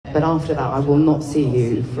But after that, I will not see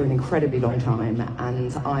you for an incredibly long time,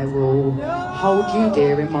 and I will hold you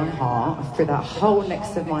dear in my heart for that whole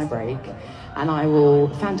next of my break, and I will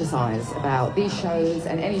fantasize about these shows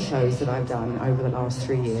and any shows that I've done over the last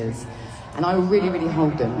 3 years. And I will really, really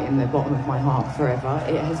hold them in the bottom of my heart forever.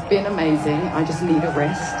 It has been amazing. I just need a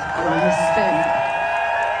rest, and I have spent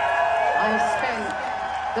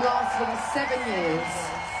the last 7 years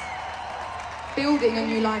building a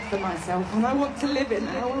new life for myself, and I want to live it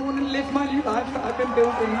now. I want to live my new life that I've been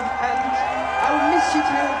building, and I will miss you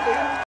terribly.